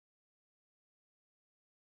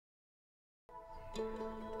Hvad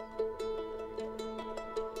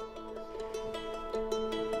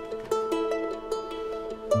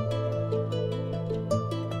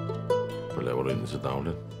laver du egentlig til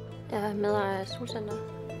dagligt? Jeg er medejer af solcenter.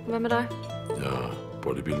 Hvad med dig? Jeg er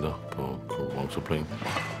bodybuilder på konkurrenceplan.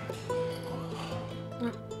 Ja.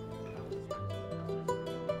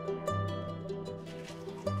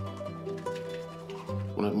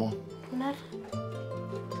 Godnat, mor. Godnat.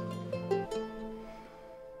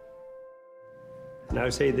 And I'll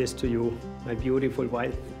say this to you, my beautiful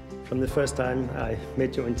wife. From the first time I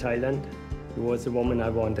met you in Thailand, you was the woman I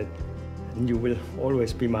wanted. And you will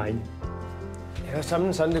always be mine. Jeg har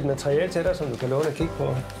samlet sådan lidt materiale til dig, som du kan låne og kigge på.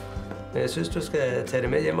 Men jeg synes, du skal tage det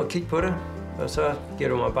med hjem og kigge på det. Og så giver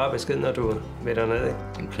du mig bare besked, når du vil dernede,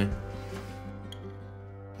 ikke? Okay.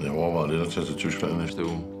 Jeg overvejer lidt at tage til Tyskland næste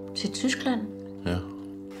uge. Til Tyskland? Ja.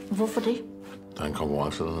 Hvorfor det? Der er en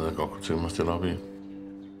konkurrence dernede, jeg godt kunne tænke mig at stille op i.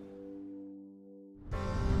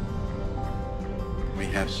 We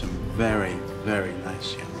have some very, very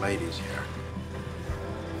nice young ladies here.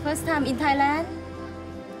 First time in Thailand.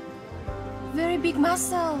 Very big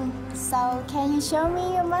muscle. So, can you show me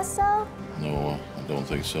your muscle? No, I don't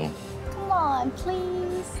think so. Come on,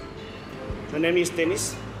 please. My name is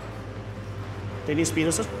Dennis. Dennis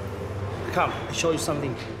Peterson. Come, I'll show you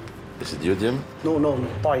something. Is it your gym? No,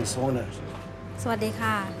 boys owner. สวัสดีค่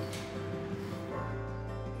ะ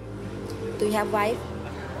Do you have wife?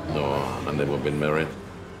 No, I've never been married.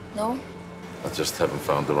 No. I just haven't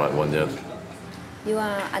found the right one yet. You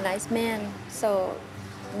are a nice man, so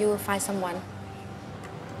you will find someone.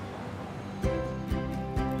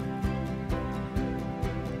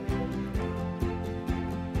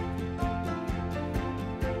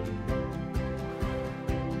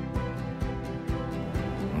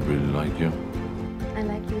 I really like you.